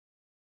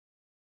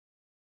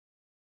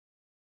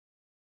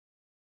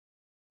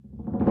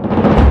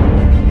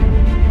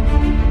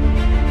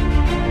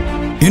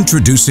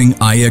Introducing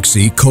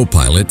iXE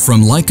Copilot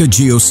from Leica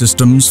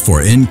Geosystems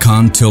for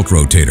iCON Tilt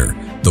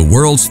Rotator, the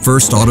world's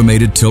first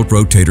automated tilt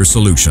rotator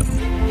solution.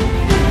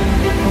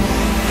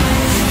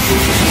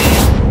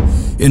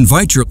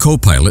 Invite your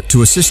Copilot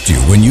to assist you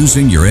when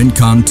using your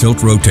iCON Tilt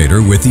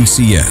Rotator with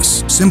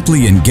ECS.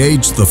 Simply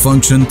engage the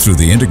function through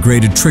the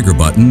integrated trigger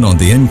button on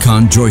the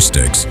iCON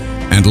joysticks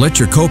and let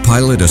your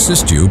Copilot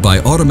assist you by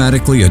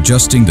automatically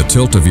adjusting the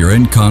tilt of your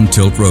iCON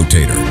Tilt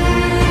Rotator.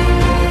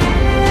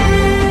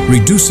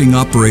 Reducing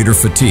operator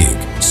fatigue,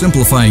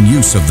 simplifying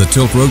use of the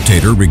tilt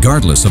rotator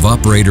regardless of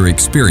operator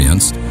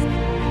experience,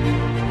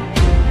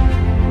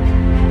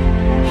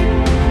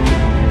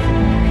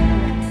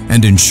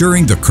 and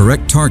ensuring the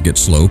correct target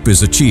slope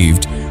is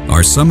achieved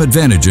are some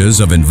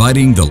advantages of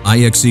inviting the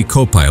iXE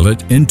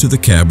Copilot into the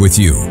cab with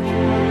you.